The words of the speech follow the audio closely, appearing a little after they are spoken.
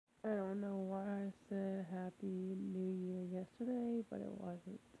I don't know why I said Happy New Year yesterday, but it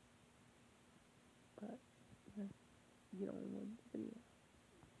wasn't. But let's get on with the video.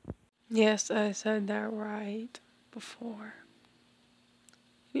 Yes, I said that right before.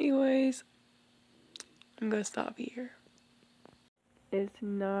 Anyways, I'm gonna stop here. It's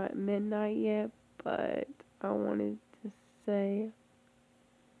not midnight yet, but I wanted to say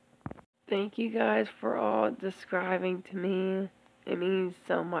thank you guys for all subscribing to me. It means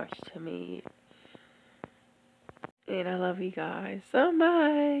so much to me. And I love you guys so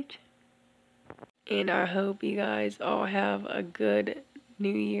much. And I hope you guys all have a good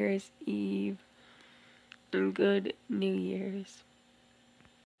New Year's Eve and good New Year's.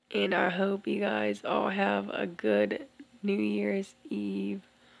 And I hope you guys all have a good New Year's Eve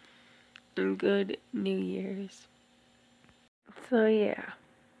and good New Year's. So yeah.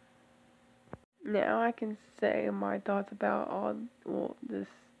 Now I can say my thoughts about all the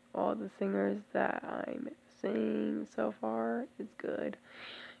singers that I'm seeing so far is good.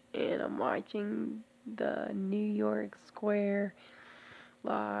 And I'm watching the New York Square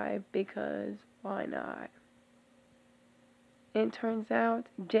live because why not? And turns out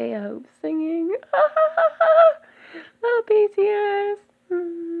J-Hope's singing. Love BTS.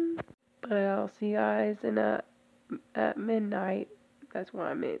 But I'll see you guys at midnight. That's what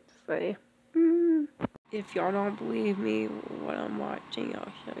I meant to say. If y'all don't believe me, what I'm watching,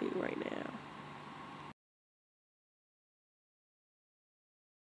 I'll show you right now.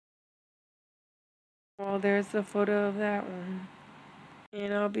 Well, there's a photo of that one.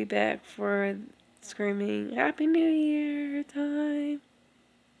 And I'll be back for screaming Happy New Year time.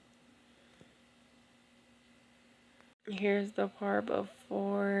 Here's the part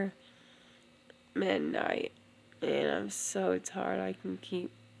before midnight. And I'm so tired I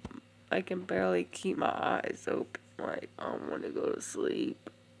can barely keep my eyes open. Like, I want to go to sleep.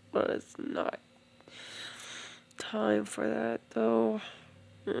 But it's not time for that though.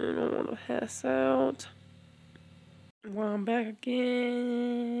 I don't want to pass out. Well, I'm back again.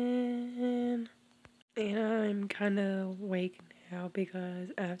 And I'm kind of awake now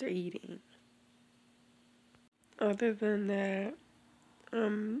because after eating. Other than that,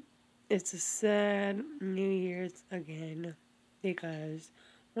 it's a sad New Year's again. Because,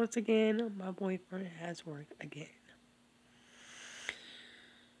 once again, my boyfriend has work again.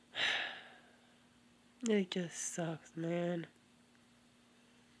 It just sucks, man.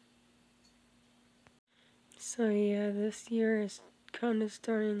 So yeah, this year is kind of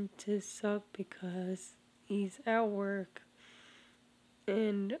starting to suck because he's at work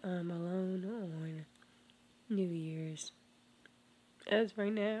and I'm alone on New Year's. As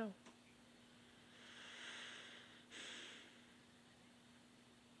right now.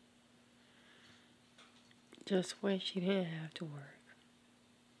 Just wish he didn't have to work.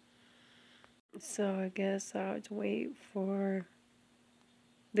 So I guess I'll have to wait for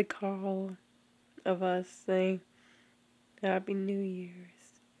the call of us saying Happy New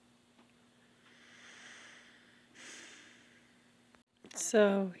Year's.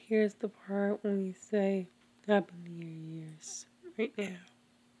 So here's the part when we say Happy New Year's right now.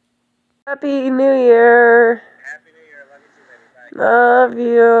 Happy New Year! Happy New Year. Love you too, baby. Bye. Love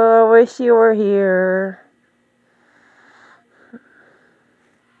you. I wish you were here.